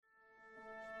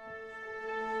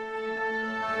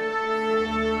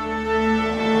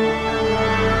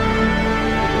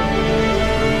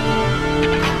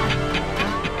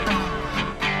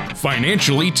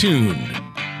Financially Tuned.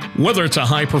 Whether it's a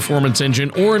high-performance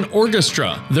engine or an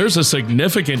orchestra, there's a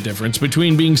significant difference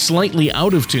between being slightly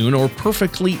out of tune or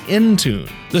perfectly in tune.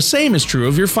 The same is true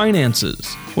of your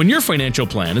finances. When your financial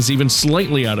plan is even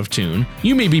slightly out of tune,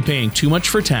 you may be paying too much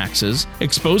for taxes,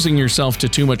 exposing yourself to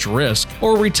too much risk,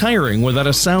 or retiring without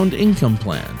a sound income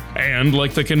plan. And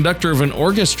like the conductor of an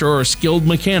orchestra or skilled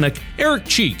mechanic, Eric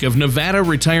Cheek of Nevada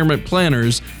Retirement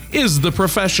Planners is the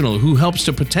professional who helps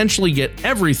to potentially get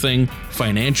everything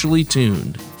financially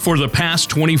tuned. For the past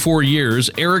 24 years,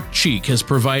 Eric Cheek has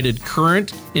provided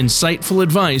current, insightful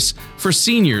advice for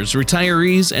seniors,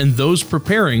 retirees, and those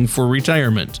preparing for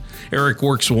retirement. Eric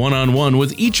works one-on-one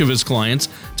with each of his clients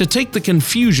to take the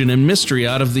confusion and mystery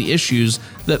out of the issues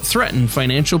that threaten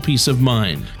financial peace of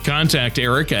mind. Contact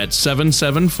Eric at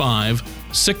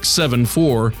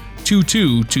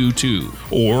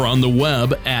 775-674-2222 or on the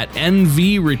web at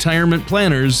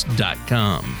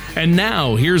nvretirementplanners.com. And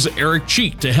now, here's Eric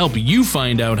Cheek to help you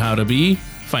find out how to be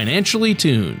financially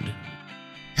tuned.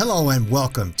 Hello and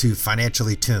welcome to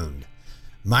Financially Tuned.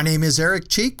 My name is Eric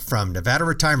Cheek from Nevada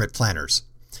Retirement Planners.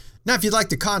 Now, if you'd like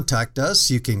to contact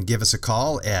us, you can give us a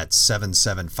call at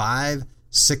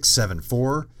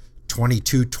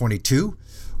 775-674-2222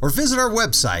 or visit our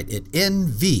website at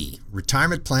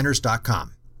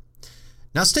nvretirementplanners.com.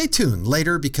 Now, stay tuned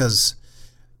later because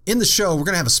in the show, we're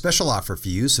going to have a special offer for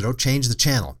you, so don't change the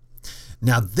channel.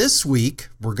 Now, this week,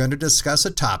 we're going to discuss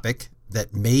a topic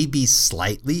that may be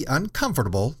slightly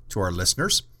uncomfortable to our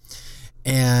listeners,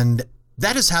 and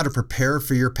that is how to prepare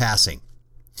for your passing.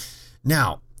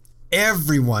 Now,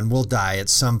 everyone will die at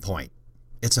some point.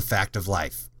 It's a fact of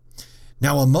life.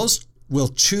 Now, while most will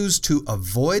choose to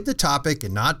avoid the topic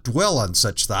and not dwell on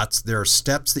such thoughts, there are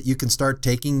steps that you can start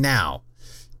taking now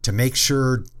to make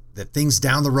sure that things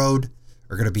down the road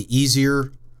are going to be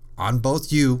easier on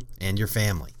both you and your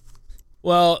family.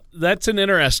 Well, that's an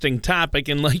interesting topic,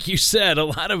 and like you said, a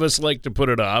lot of us like to put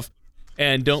it off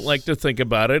and don't like to think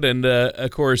about it, and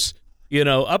of course, you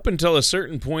know, up until a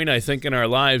certain point, I think in our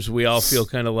lives, we all feel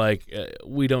kind of like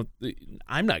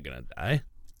I'm not going to die.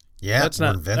 Yeah, that's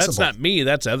not me.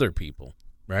 That's other people,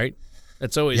 right?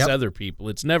 That's always other people.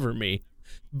 It's never me.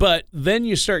 But then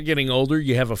you start getting older.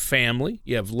 You have a family.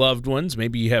 You have loved ones.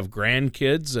 Maybe you have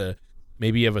grandkids.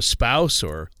 Maybe you have a spouse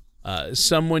or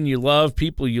someone you love,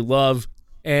 people you love,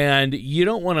 and you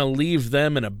don't want to leave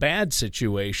them in a bad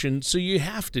situation, so you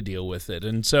have to deal with it.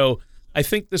 And so I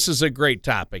think this is a great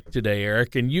topic today,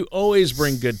 Eric, and you always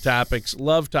bring good topics.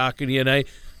 Love talking to you, and I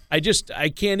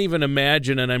can't even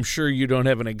imagine, and I'm sure you don't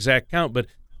have an exact count, but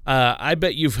I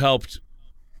bet you've helped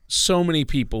so many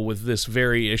people with this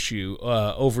very issue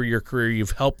over your career.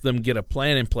 You've helped them get a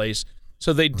plan in place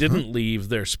so they didn't leave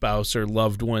their spouse or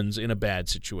loved ones in a bad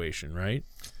situation, right?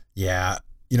 Yeah.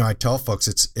 You know, I tell folks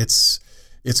it's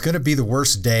going to be the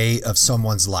worst day of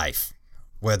someone's life.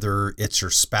 Whether it's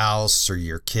your spouse or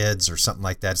your kids or something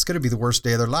like that, it's going to be the worst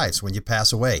day of their lives when you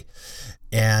pass away.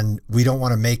 And we don't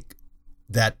want to make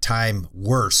that time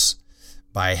worse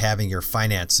by having your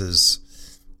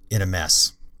finances in a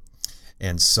mess.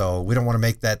 And so we don't want to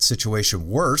make that situation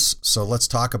worse. So let's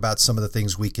talk about some of the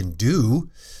things we can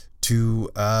do to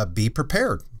be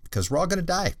prepared, because we're all going to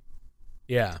die.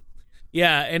 Yeah.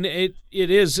 Yeah, and it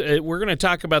is. We're going to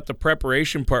talk about the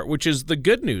preparation part, which is the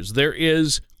good news. There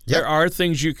are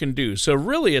things you can do. So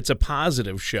really, it's a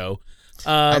positive show.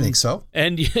 I think so.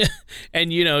 And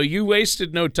you know, you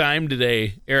wasted no time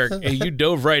today, Eric. You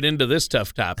dove right into this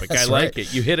tough topic. That's I like right.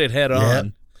 it. You hit it head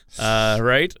on.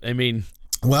 Right? I mean,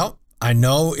 well, I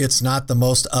know it's not the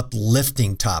most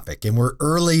uplifting topic, and we're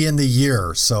early in the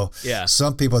year, so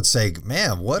some people would say,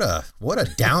 "Man, what a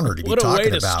downer to be talking about." What a way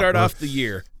to start off the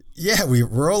year. Yeah,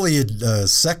 we're only in the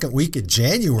second week of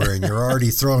January, and you're already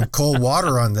throwing cold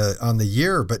water on the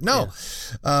year. But no,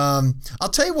 I'll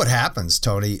tell you what happens,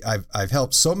 Tony. I've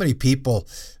helped so many people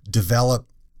develop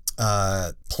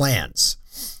plans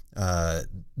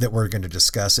that we're going to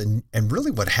discuss, and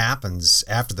really what happens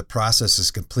after the process is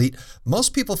complete.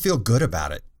 Most people feel good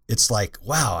about it. It's like,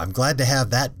 wow, I'm glad to have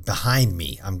that behind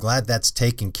me. I'm glad that's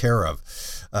taken care of.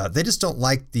 They just don't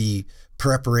like the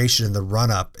preparation and the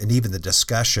run-up and even the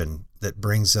discussion that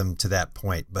brings them to that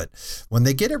point. But when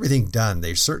they get everything done,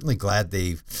 they're certainly glad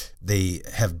they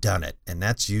have done it, and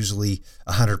that's usually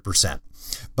 100%.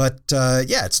 But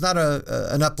it's not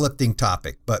an uplifting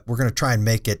topic, but we're going to try and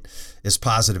make it as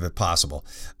positive as possible.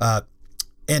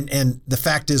 And the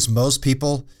fact is, most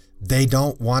people, they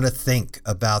don't want to think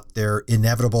about their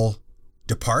inevitable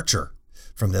departure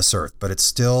from this earth, but it's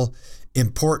still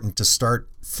important to start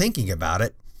thinking about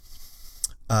it.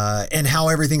 And how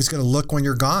everything's going to look when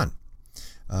you're gone.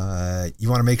 You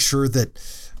want to make sure that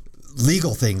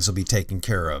legal things will be taken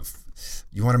care of.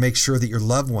 You want to make sure that your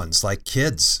loved ones, like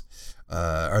kids,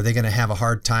 are they going to have a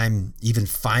hard time even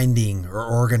finding or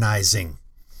organizing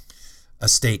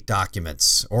estate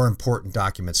documents or important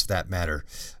documents for that matter?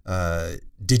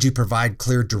 Did you provide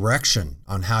clear direction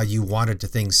on how you wanted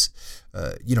things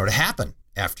to happen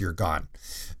after you're gone?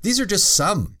 These are just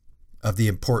some of the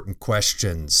important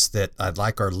questions that I'd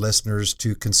like our listeners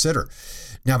to consider.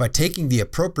 Now, by taking the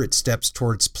appropriate steps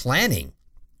towards planning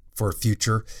for a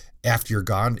future after you're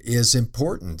gone is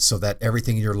important so that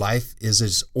everything in your life is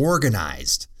as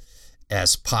organized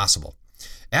as possible.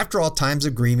 After all, times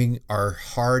of grieving are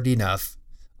hard enough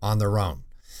on their own.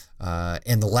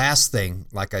 And the last thing,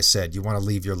 like I said, you want to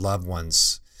leave your loved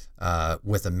ones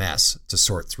with a mess to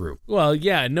sort through. Well,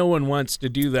 yeah, no one wants to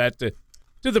do that to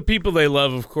the people they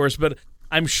love, of course, but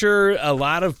I'm sure a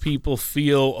lot of people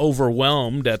feel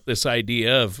overwhelmed at this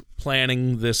idea of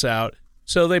planning this out,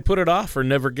 so they put it off or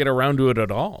never get around to it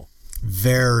at all.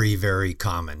 Very, very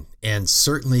common. And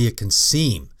certainly it can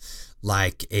seem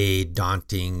like a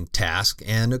daunting task.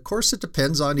 And of course, it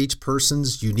depends on each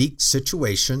person's unique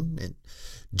situation. And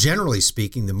generally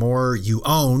speaking, the more you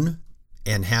own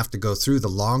and have to go through, the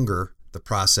longer the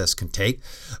process can take.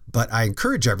 But I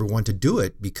encourage everyone to do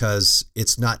it because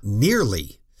it's not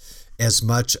nearly as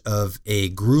much of a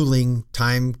grueling,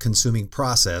 time-consuming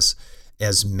process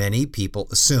as many people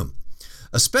assume,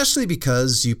 especially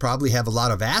because you probably have a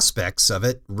lot of aspects of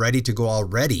it ready to go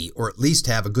already, or at least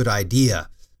have a good idea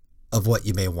of what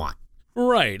you may want.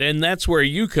 Right, and that's where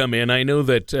you come in. I know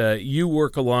that you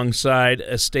work alongside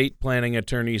estate planning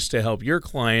attorneys to help your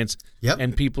clients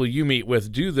and people you meet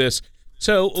with do this.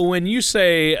 So when you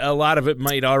say a lot of it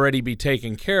might already be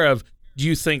taken care of, do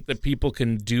you think that people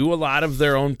can do a lot of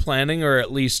their own planning, or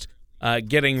at least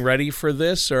getting ready for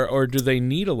this, or do they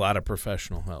need a lot of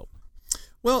professional help?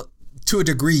 Well, to a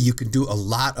degree, you can do a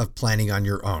lot of planning on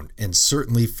your own, and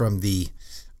certainly from the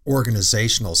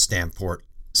organizational standpoint,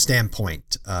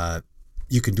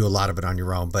 you can do a lot of it on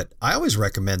your own. But I always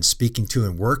recommend speaking to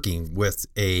and working with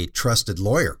a trusted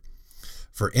lawyer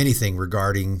for anything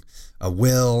regarding a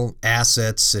will,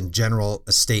 assets, and general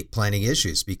estate planning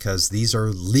issues, because these are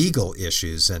legal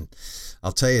issues. And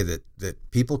I'll tell you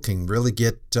that people can really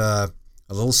get a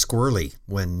little squirrely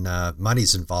when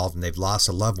money's involved and they've lost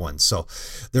a loved one. So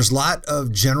there's a lot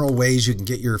of general ways you can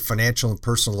get your financial and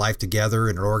personal life together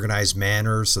in an organized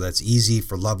manner so that's easy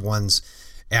for loved ones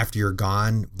after you're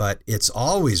gone. But it's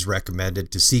always recommended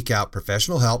to seek out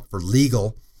professional help for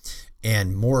legal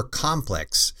and more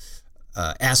complex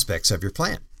aspects of your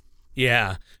plan.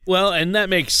 Yeah, well, and that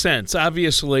makes sense.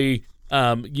 Obviously,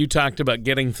 you talked about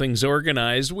getting things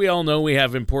organized. We all know we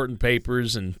have important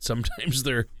papers, and sometimes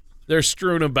they're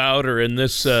strewn about or in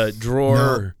this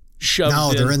drawer shoved in.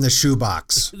 No, they're in the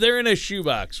shoebox. They're in a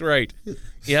shoebox, right.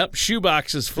 Yep,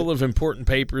 shoebox is full of important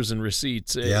papers and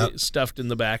receipts stuffed in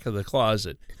the back of the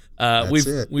closet.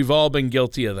 We've all been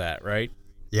guilty of that, right?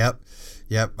 Yep.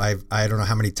 I don't know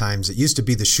how many times. It used to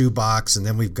be the shoebox, and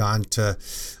then we've gone to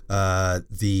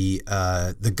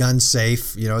the gun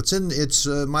safe. You know, it's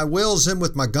my will's in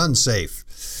with my gun safe.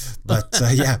 But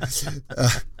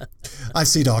I've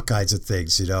seen all kinds of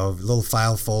things, little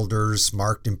file folders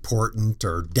marked important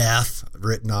or death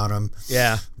written on them.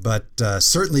 Yeah. But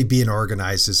certainly being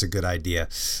organized is a good idea.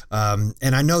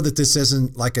 And I know that this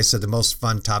isn't, like I said, the most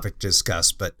fun topic to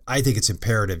discuss, but I think it's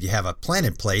imperative you have a plan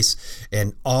in place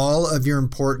and all of your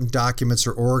important documents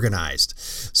are organized.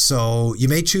 So you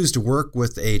may choose to work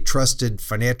with a trusted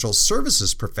financial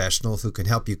services professional who can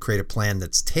help you create a plan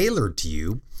that's tailored to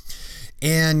you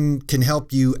and can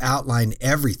help you outline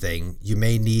everything you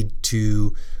may need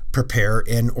to prepare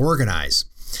and organize.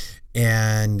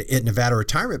 And at Nevada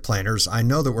Retirement Planners, I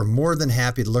know that we're more than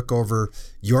happy to look over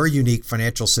your unique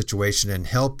financial situation and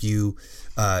help you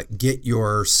get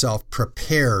yourself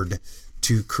prepared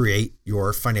to create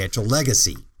your financial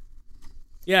legacy.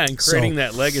 Yeah, and creating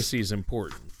that legacy is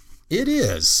important. It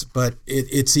is, but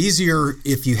it's easier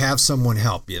if you have someone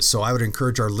help you. So I would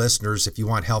encourage our listeners, if you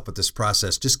want help with this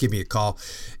process, just give me a call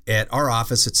at our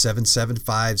office at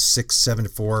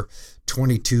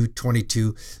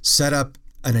 775-674-2222. Set up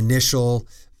an initial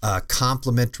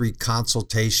complimentary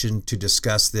consultation to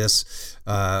discuss this,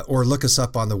 or look us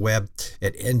up on the web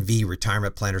at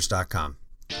nvretirementplanners.com.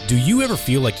 Do you ever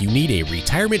feel like you need a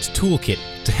retirement toolkit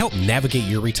to help navigate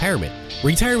your retirement?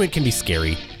 Retirement can be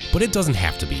scary, but it doesn't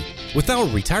have to be. With our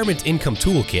Retirement Income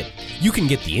Toolkit, you can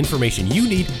get the information you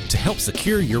need to help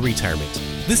secure your retirement.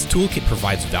 This toolkit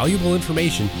provides valuable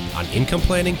information on income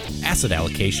planning, asset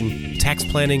allocation, tax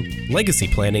planning, legacy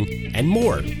planning, and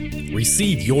more.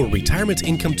 Receive your Retirement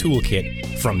Income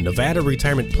Toolkit from Nevada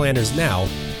Retirement Planners now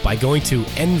by going to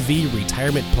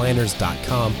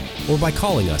nvretirementplanners.com or by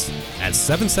calling us at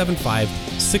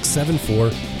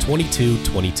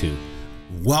 775-674-2222.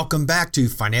 Welcome back to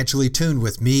Financially Tuned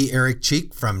with me, Eric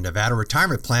Cheek from Nevada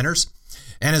Retirement Planners.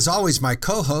 And as always, my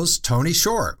co-host, Tony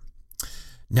Shore.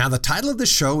 Now, the title of the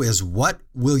show is What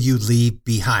Will You Leave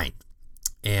Behind?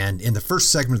 And in the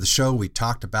first segment of the show, we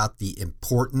talked about the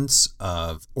importance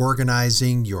of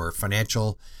organizing your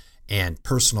financial and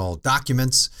personal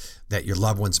documents that your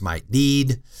loved ones might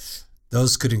need.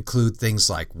 Those could include things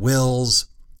like wills,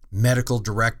 medical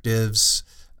directives,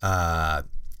 account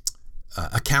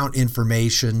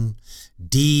information,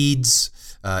 deeds,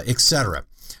 etc.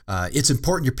 It's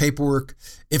important your paperwork,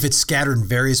 if it's scattered in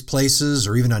various places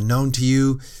or even unknown to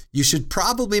you, you should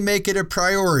probably make it a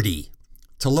priority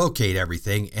to locate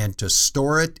everything and to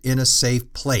store it in a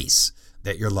safe place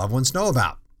that your loved ones know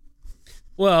about.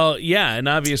 Well, yeah, and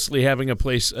obviously having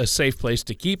a safe place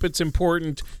to keep it's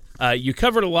important. You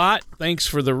covered a lot. Thanks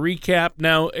for the recap.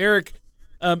 Now, Eric,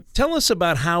 tell us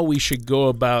about how we should go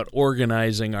about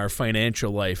organizing our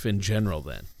financial life in general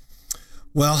then.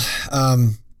 Well,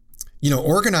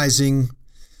 organizing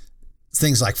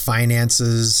things like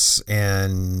finances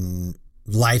and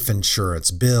life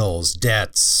insurance, bills,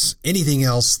 debts, anything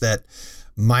else that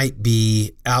might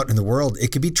be out in the world,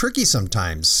 it can be tricky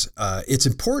sometimes. It's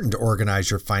important to organize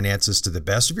your finances to the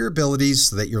best of your abilities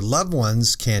so that your loved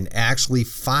ones can actually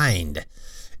find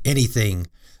anything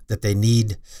that they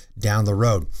need down the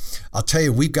road. I'll tell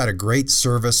you, we've got a great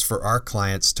service for our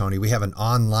clients, Tony. We have an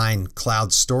online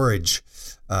cloud storage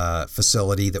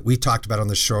facility that we talked about on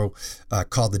the show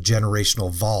called the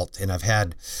Generational Vault. And I've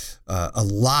had a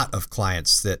lot of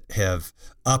clients that have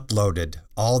uploaded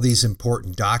all these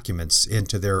important documents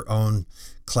into their own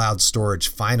cloud storage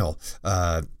final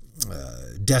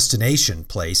destination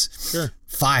place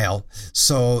file.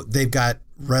 So they've got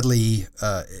readily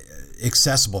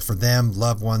accessible for them,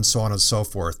 loved ones, so on and so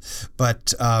forth.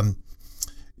 But, I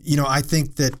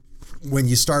think that when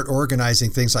you start organizing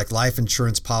things like life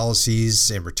insurance policies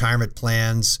and retirement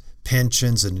plans,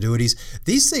 pensions, and annuities,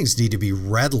 these things need to be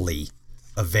readily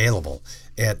available.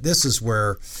 And this is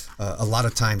where a lot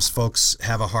of times folks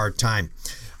have a hard time.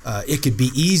 It could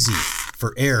be easy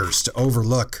for heirs to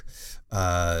overlook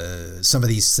some of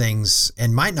these things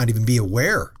and might not even be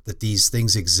aware that these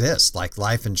things exist, like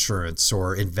life insurance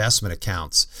or investment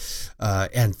accounts,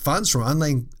 and funds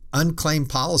from unclaimed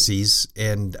policies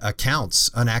and accounts,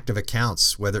 inactive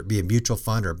accounts, whether it be a mutual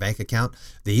fund or a bank account.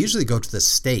 They usually go to the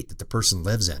state that the person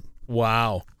lives in.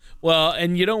 Wow. Well,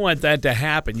 and you don't want that to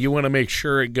happen. You want to make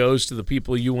sure it goes to the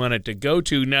people you want it to go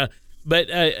to. Now, but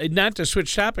not to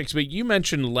switch topics, but you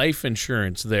mentioned life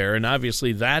insurance there, and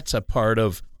obviously that's a part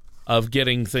of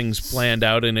getting things planned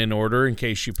out and in order in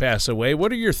case you pass away.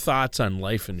 What are your thoughts on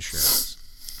life insurance?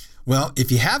 Well,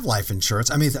 if you have life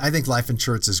insurance, I think life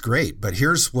insurance is great, but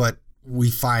here's what we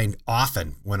find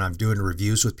often when I'm doing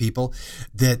reviews with people,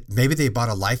 that maybe they bought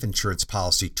a life insurance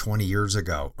policy 20 years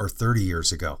ago or 30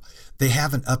 years ago. They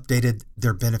haven't updated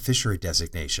their beneficiary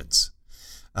designations.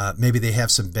 Maybe they have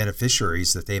some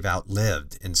beneficiaries that they've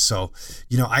outlived. And so,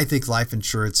 I think life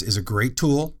insurance is a great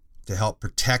tool to help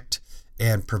protect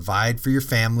and provide for your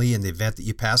family in the event that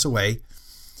you pass away.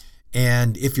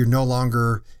 And if you're no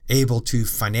longer able to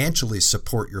financially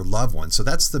support your loved one. So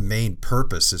that's the main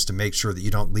purpose, is to make sure that you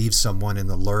don't leave someone in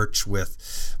the lurch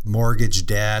with mortgage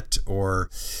debt, or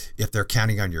if they're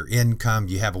counting on your income,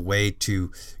 you have a way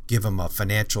to give them a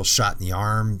financial shot in the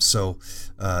arm so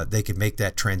they can make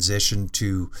that transition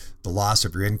to the loss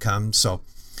of your income. So,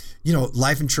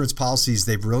 life insurance policies,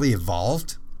 they've really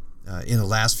evolved in the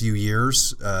last few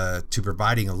years to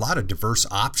providing a lot of diverse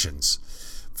options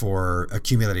for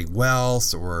accumulating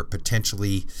wealth or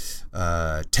potentially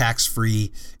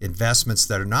tax-free investments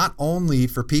that are not only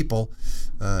for people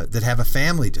that have a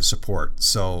family to support.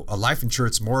 So a life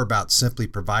insurance is more about simply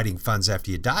providing funds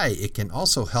after you die. It can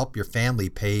also help your family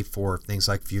pay for things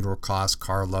like funeral costs,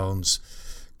 car loans,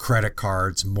 credit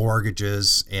cards,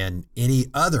 mortgages, and any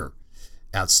other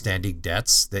outstanding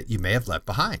debts that you may have left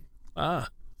behind.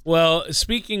 Well,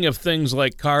 speaking of things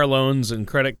like car loans and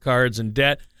credit cards and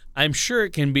debt, I'm sure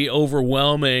it can be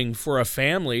overwhelming for a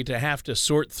family to have to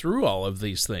sort through all of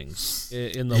these things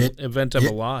in the event of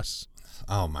a loss.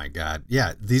 Oh my God.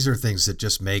 Yeah. These are things that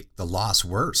just make the loss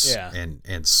worse. Yeah.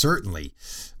 And certainly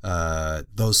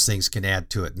those things can add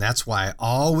to it. And that's why I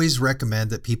always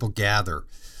recommend that people gather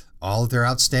all of their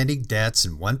outstanding debts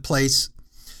in one place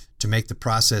to make the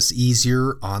process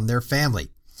easier on their family.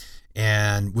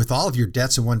 And with all of your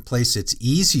debts in one place, it's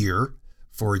easier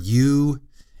for you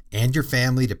and your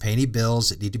family to pay any bills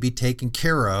that need to be taken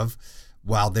care of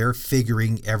while they're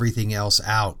figuring everything else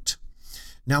out.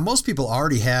 Now, most people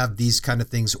already have these kind of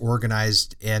things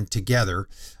organized and together,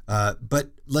 but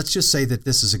let's just say that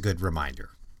this is a good reminder.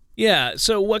 Yeah.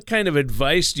 So what kind of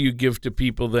advice do you give to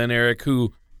people then, Eric,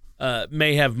 who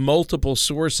may have multiple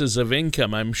sources of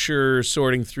income? I'm sure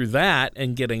sorting through that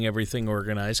and getting everything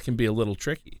organized can be a little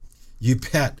tricky. You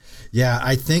bet. Yeah,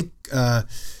 I think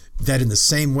that in the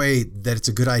same way that it's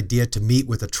a good idea to meet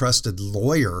with a trusted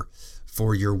lawyer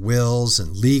for your wills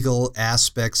and legal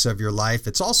aspects of your life,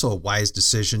 it's also a wise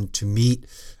decision to meet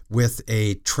with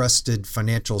a trusted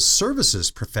financial services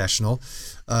professional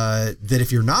that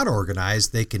if you're not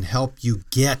organized, they can help you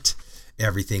get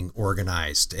everything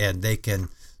organized, and they can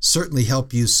certainly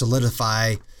help you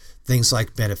solidify things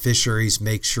like beneficiaries,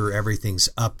 make sure everything's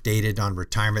updated on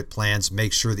retirement plans,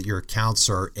 make sure that your accounts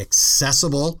are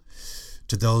accessible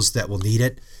to those that will need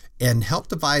it, and help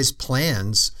devise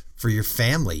plans for your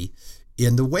family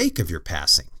in the wake of your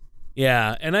passing.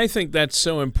 Yeah, and I think that's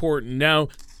so important. Now,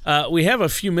 we have a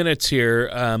few minutes here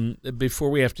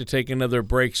before we have to take another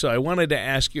break, so I wanted to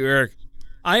ask you, Eric,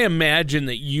 I imagine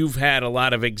that you've had a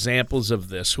lot of examples of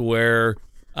this where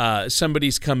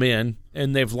somebody's come in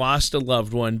and they've lost a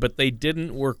loved one, but they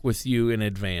didn't work with you in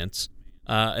advance,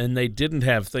 and they didn't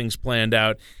have things planned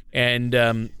out, and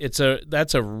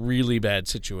that's a really bad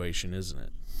situation, isn't it?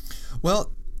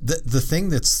 Well, the thing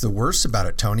that's the worst about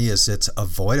it, Tony, is it's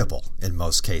avoidable in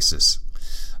most cases,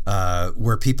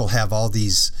 where people have all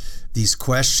these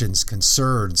questions,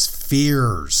 concerns,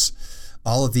 fears,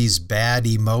 all of these bad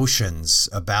emotions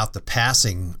about the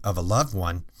passing of a loved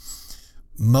one.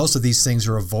 Most of these things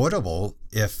are avoidable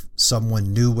if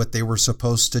someone knew what they were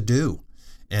supposed to do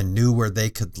and knew where they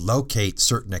could locate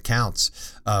certain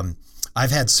accounts.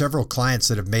 I've had several clients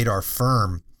that have made our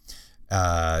firm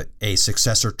a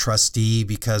successor trustee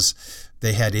because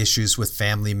they had issues with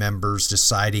family members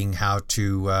deciding how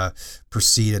to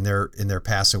proceed in their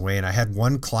passing away. And I had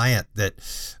one client that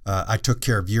I took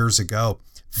care of years ago,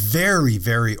 very,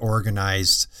 very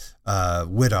organized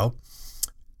widow.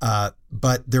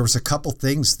 But there was a couple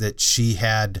things that she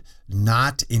had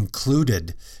not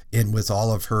included in with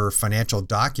all of her financial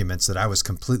documents that I was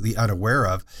completely unaware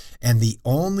of. And the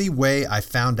only way I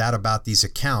found out about these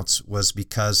accounts was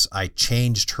because I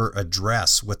changed her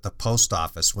address with the post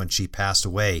office when she passed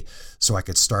away so I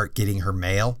could start getting her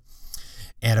mail.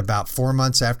 And about 4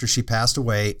 months after she passed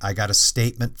away, I got a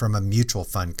statement from a mutual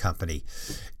fund company.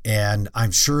 And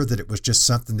I'm sure that it was just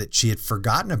something that she had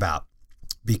forgotten about,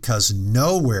 because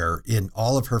nowhere in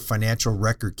all of her financial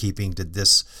record keeping did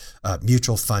this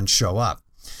mutual fund show up.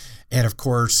 And of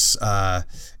course,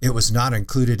 it was not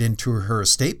included into her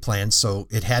estate plan, so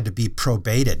it had to be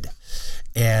probated.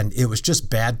 And it was just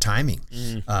bad timing.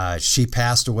 She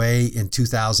passed away in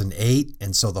 2008,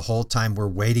 and so the whole time we're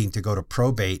waiting to go to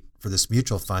probate for this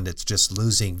mutual fund, it's just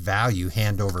losing value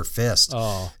hand over fist.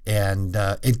 And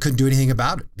it couldn't do anything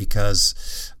about it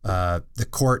because the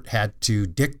court had to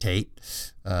dictate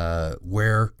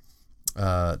where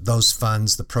those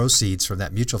funds, the proceeds from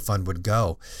that mutual fund would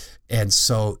go. And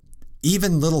so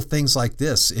even little things like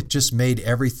this, it just made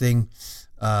everything,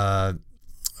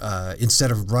 instead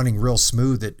of running real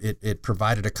smooth, it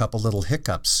provided a couple little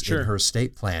hiccups in her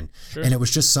estate plan. And it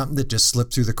was just something that just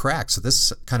slipped through the cracks. So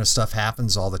this kind of stuff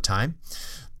happens all the time.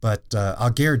 But I'll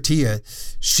guarantee you,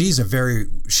 she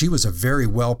was a very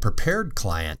well-prepared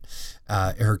client.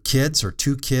 Her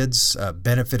two kids,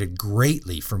 benefited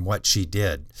greatly from what she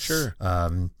did.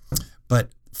 But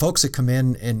folks that come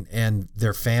in and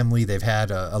their family, they've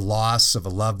had a loss of a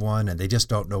loved one and they just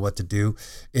don't know what to do.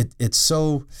 It's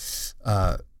so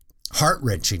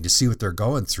heart-wrenching to see what they're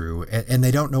going through, and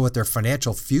they don't know what their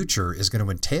financial future is going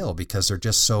to entail because they're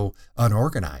just so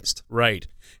unorganized. Right.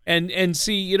 And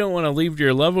see, you don't want to leave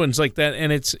your loved ones like that,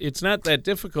 and it's not that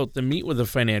difficult to meet with a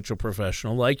financial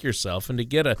professional like yourself and to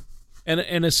get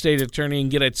an estate attorney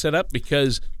and get it set up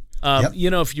because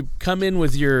if you come in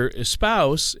with your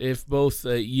spouse, if both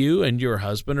you and your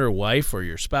husband or wife or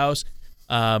your spouse,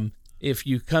 if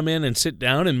you come in and sit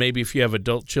down, and maybe if you have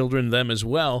adult children, them as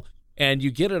well, and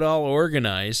you get it all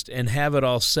organized and have it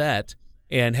all set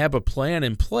and have a plan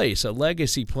in place, a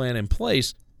legacy plan in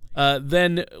place,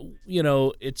 then,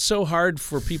 it's so hard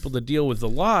for people to deal with the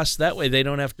loss. That way they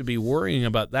don't have to be worrying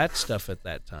about that stuff at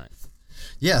that time.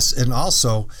 Yes. And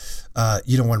also,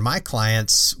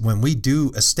 when we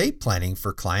do estate planning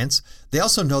for clients, they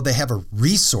also know they have a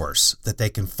resource that they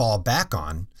can fall back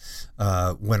on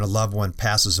when a loved one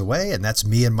passes away, and that's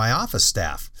me and my office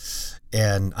staff.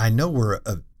 And I know we're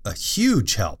a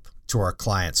huge help to our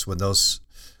clients when those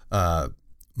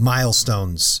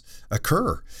milestones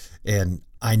occur. And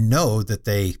I know that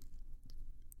they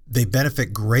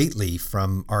benefit greatly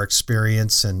from our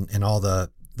experience and all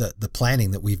the the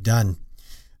planning that we've done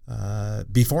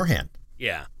beforehand.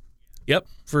 Yeah. Yep,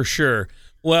 for sure.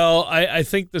 Well, I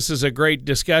think this is a great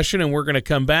discussion, and we're going to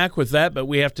come back with that, but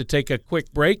we have to take a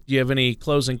quick break. Do you have any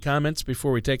closing comments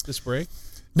before we take this break?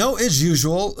 No, as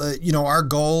usual, our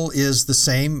goal is the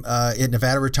same at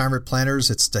Nevada Retirement Planners.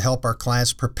 It's to help our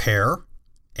clients prepare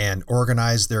and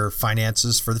organize their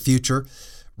finances for the future,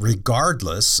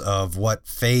 regardless of what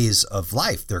phase of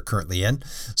life they're currently in.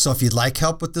 So if you'd like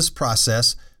help with this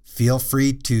process, feel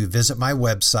free to visit my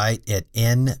website at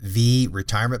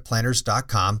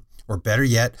nvretirementplanners.com, or better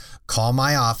yet, call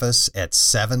my office at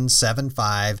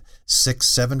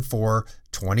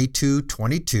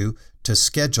 775-674-2222 to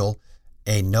schedule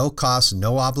a no-cost,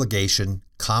 no-obligation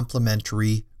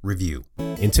complimentary review.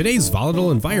 In today's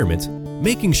volatile environment,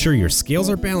 making sure your scales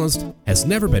are balanced has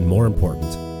never been more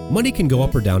important. Money can go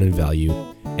up or down in value,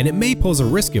 and it may pose a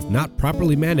risk if not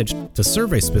properly managed to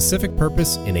serve a specific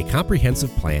purpose in a comprehensive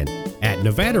plan. At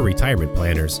Nevada Retirement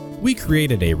Planners, we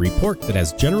created a report that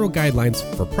has general guidelines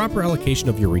for proper allocation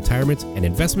of your retirement and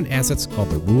investment assets called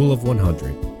the Rule of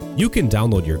 100. You can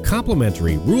download your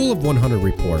complimentary Rule of 100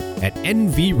 report at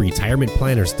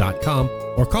nvretirementplanners.com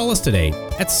or call us today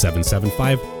at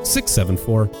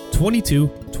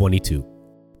 775-674-2222.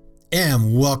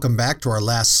 And welcome back to our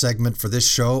last segment for this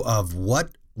show of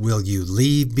What Will You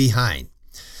Leave Behind?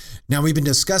 Now, we've been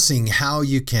discussing how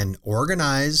you can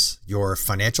organize your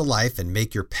financial life and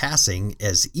make your passing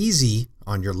as easy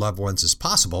on your loved ones as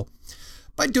possible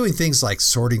by doing things like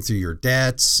sorting through your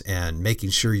debts and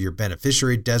making sure your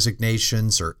beneficiary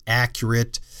designations are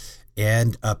accurate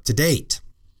and up to date.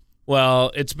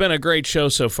 Well, it's been a great show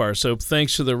so far, so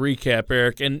thanks for the recap,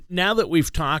 Eric. And now that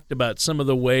we've talked about some of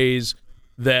the ways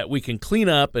that we can clean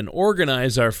up and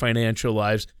organize our financial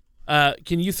lives,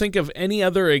 can you think of any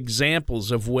other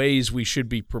examples of ways we should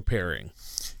be preparing?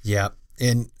 Yeah,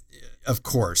 and of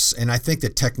course, and I think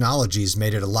that technology has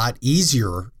made it a lot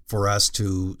easier for us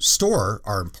to store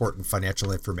our important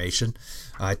financial information.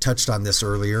 I touched on this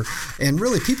earlier. And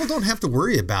really, people don't have to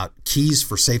worry about keys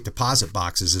for safe deposit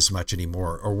boxes as much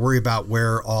anymore, or worry about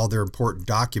where all their important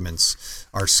documents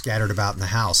are scattered about in the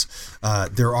house.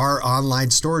 There are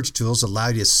online storage tools that allow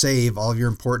you to save all of your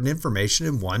important information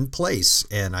in one place.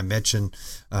 And I mentioned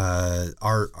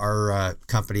our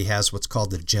company has what's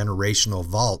called the Generational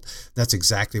Vault. That's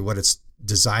exactly what it's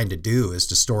designed to do, is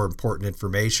to store important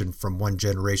information from one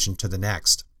generation to the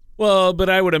next. Well,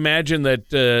 but I would imagine that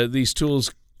these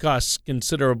tools cost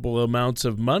considerable amounts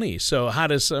of money. So how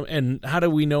do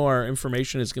we know our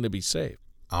information is going to be safe?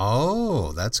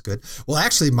 Oh, that's good. Well,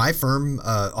 actually, my firm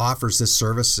offers this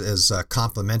service as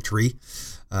complimentary,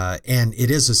 and it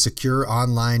is a secure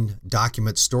online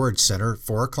document storage center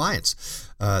for our clients.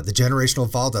 The Generational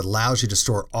Vault allows you to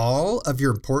store all of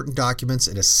your important documents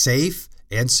in a safe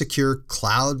and secure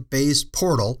cloud-based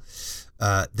portal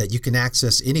that you can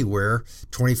access anywhere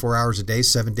 24 hours a day,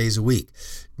 7 days a week.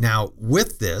 Now,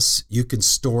 with this, you can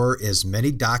store as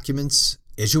many documents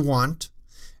as you want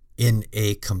in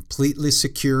a completely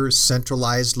secure,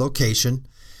 centralized location.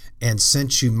 And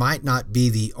since you might not be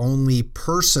the only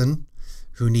person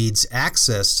who needs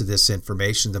access to this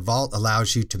information, the Vault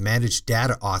allows you to manage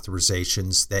data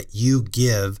authorizations that you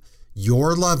give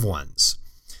your loved ones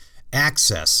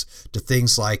access to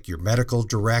things like your medical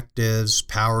directives,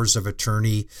 powers of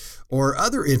attorney, or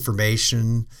other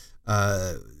information,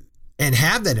 and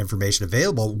have that information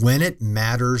available when it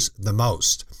matters the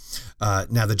most.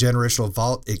 Now, the Generational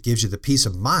Vault, it gives you the peace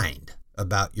of mind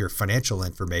about your financial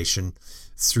information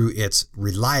through its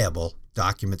reliable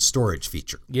document storage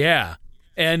feature. Yeah.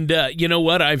 And you know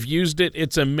what? I've used it.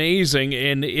 It's amazing,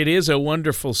 and it is a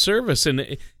wonderful service.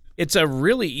 And it's a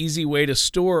really easy way to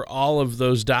store all of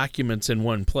those documents in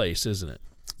one place, isn't it?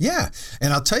 Yeah.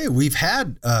 And I'll tell you, we've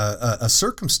had a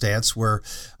circumstance where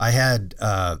I had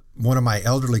one of my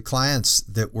elderly clients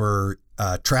that were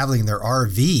traveling their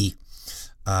RV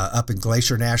up in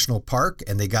Glacier National Park,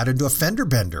 and they got into a fender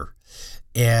bender.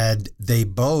 And they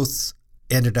both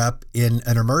ended up in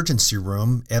an emergency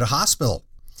room at a hospital.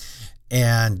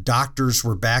 And doctors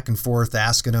were back and forth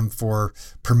asking them for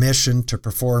permission to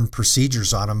perform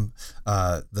procedures on them.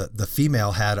 The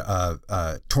female had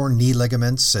torn knee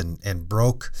ligaments and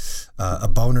broke a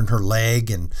bone in her leg.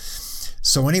 And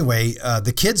so anyway,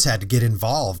 the kids had to get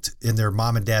involved in their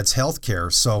mom and dad's health care.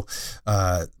 So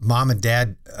mom and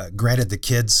dad granted the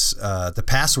kids the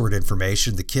password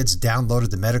information. The kids downloaded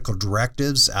the medical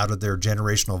directives out of their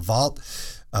Generational Vault,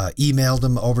 emailed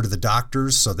them over to the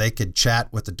doctors so they could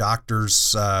chat with the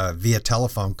doctors via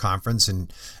telephone conference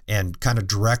and kind of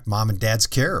direct mom and dad's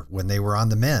care when they were on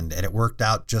the mend. And it worked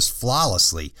out just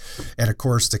flawlessly. And of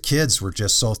course, the kids were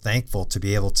just so thankful to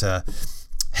be able to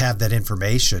have that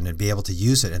information and be able to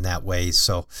use it in that way.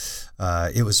 So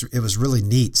it was really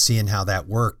neat seeing how that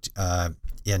worked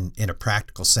in a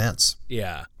practical sense.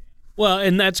 Yeah. Well,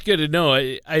 and that's good to know.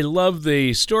 I love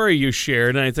the story you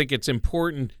shared, and I think it's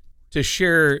important to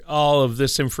share all of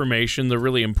this information, the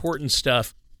really important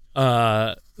stuff,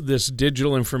 this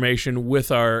digital information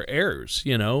with our heirs,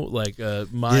 like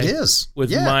it is.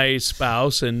 With my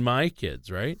spouse and my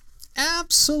kids, right?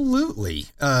 Absolutely.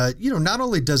 Not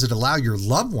only does it allow your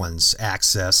loved ones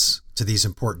access to these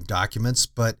important documents,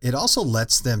 but it also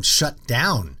lets them shut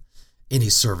down any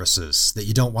services that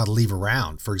you don't want to leave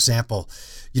around. For example,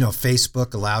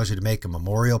 Facebook allows you to make a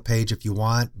memorial page if you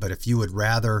want, but if you would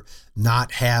rather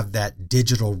not have that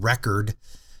digital record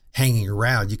hanging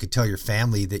around, you could tell your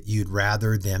family that you'd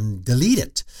rather them delete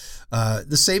it.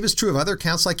 The same is true of other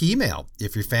accounts like email.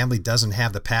 If your family doesn't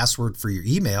have the password for your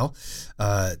email,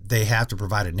 they have to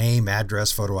provide a name,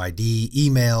 address, photo ID,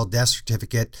 email, death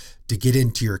certificate to get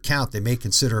into your account. They may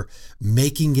consider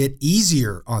making it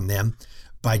easier on them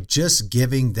by just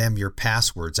giving them your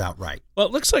passwords outright. Well,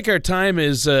 it looks like our time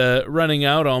is running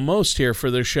out almost here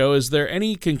for the show. Is there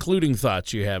any concluding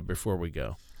thoughts you have before we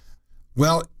go?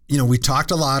 Well, we talked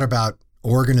a lot about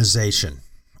organization,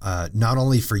 not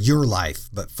only for your life,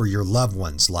 but for your loved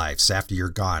ones' lives after you're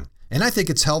gone. And I think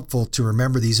it's helpful to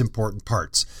remember these important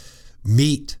parts.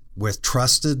 Meet with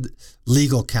trusted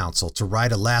legal counsel to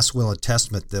write a last will and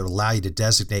testament that will allow you to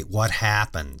designate what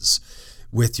happens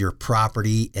with your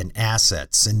property and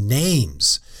assets, and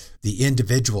names the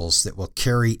individuals that will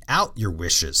carry out your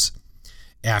wishes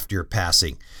after your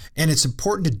passing. And it's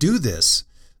important to do this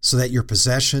so that your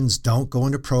possessions don't go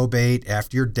into probate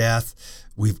after your death.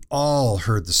 We've all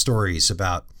heard the stories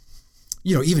about,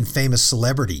 even famous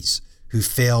celebrities who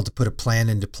failed to put a plan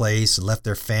into place and left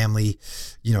their family,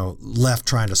 left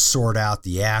trying to sort out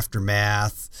the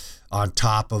aftermath on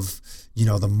top of,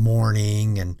 the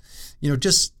mourning. And,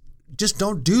 just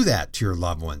don't do that to your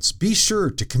loved ones. Be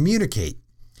sure to communicate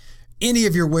any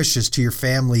of your wishes to your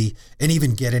family and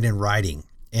even get it in writing.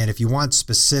 And if you want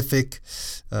specific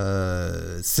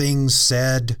things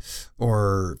said,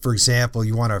 or for example,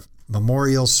 you want a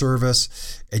memorial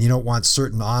service and you don't want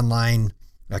certain online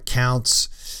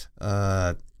accounts,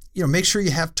 make sure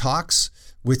you have talks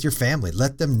with your family.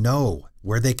 Let them know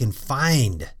where they can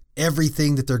find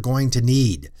everything that they're going to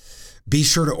need. Be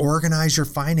sure to organize your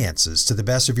finances to the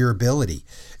best of your ability.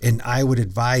 And I would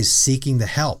advise seeking the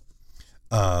help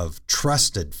of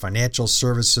trusted financial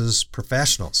services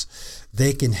professionals.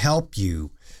 They can help you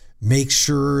make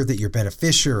sure that your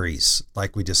beneficiaries,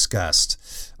 like we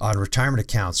discussed, on retirement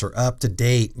accounts are up to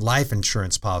date, life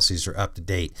insurance policies are up to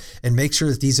date, and make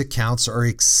sure that these accounts are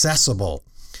accessible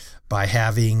by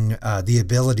having the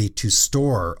ability to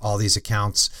store all these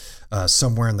accounts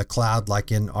somewhere in the cloud,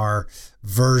 like in our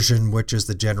version, which is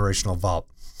the Generational Vault.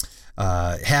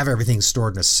 Have everything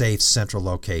stored in a safe central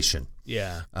location.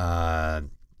 Yeah.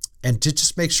 And to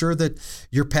just make sure that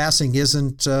your passing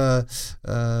isn't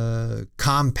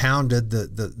compounded,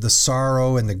 the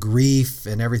sorrow and the grief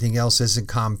and everything else isn't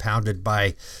compounded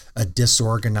by a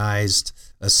disorganized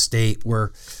estate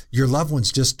where your loved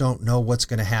ones just don't know what's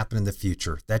going to happen in the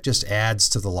future. That just adds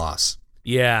to the loss.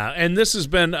 Yeah, and this has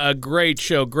been a great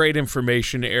show, great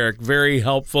information, Eric, very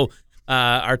helpful.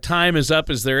 Our time is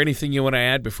up. Is there anything you want to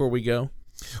add before we go?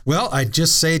 Well, I'd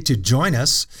just say to join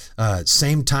us,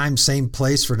 same time, same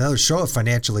place for another show of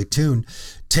Financially Tuned.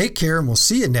 Take care, and we'll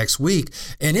see you next week.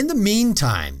 And in the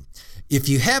meantime, if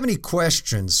you have any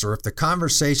questions or if the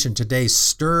conversation today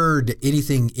stirred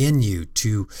anything in you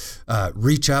to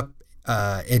reach up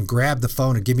and grab the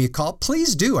phone and give me a call,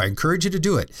 please do. I encourage you to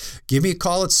do it. Give me a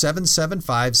call at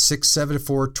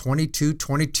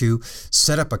 775-674-2222.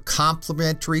 Set up a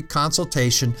complimentary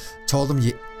consultation. Tell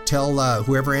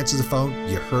whoever answers the phone,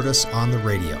 you heard us on the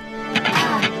radio.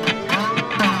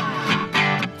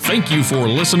 Thank you for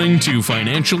listening to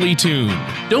Financially Tuned.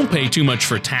 Don't pay too much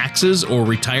for taxes or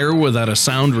retire without a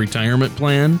sound retirement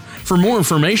plan. For more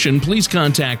information, please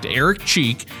contact Eric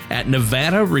Cheek at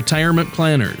Nevada Retirement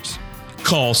Planners.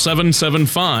 Call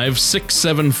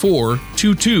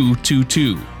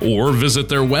 775-674-2222 or visit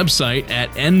their website at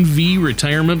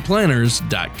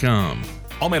nvretirementplanners.com.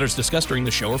 All matters discussed during the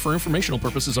show are for informational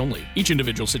purposes only. Each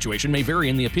individual situation may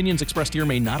vary, and the opinions expressed here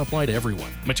may not apply to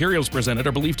everyone. Materials presented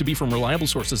are believed to be from reliable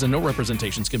sources, and no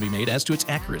representations can be made as to its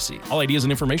accuracy. All ideas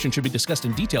and information should be discussed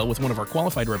in detail with one of our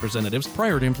qualified representatives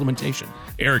prior to implementation.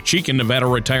 Eric Cheek and Nevada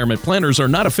Retirement Planners are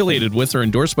not affiliated with or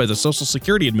endorsed by the Social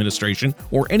Security Administration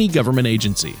or any government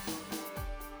agency.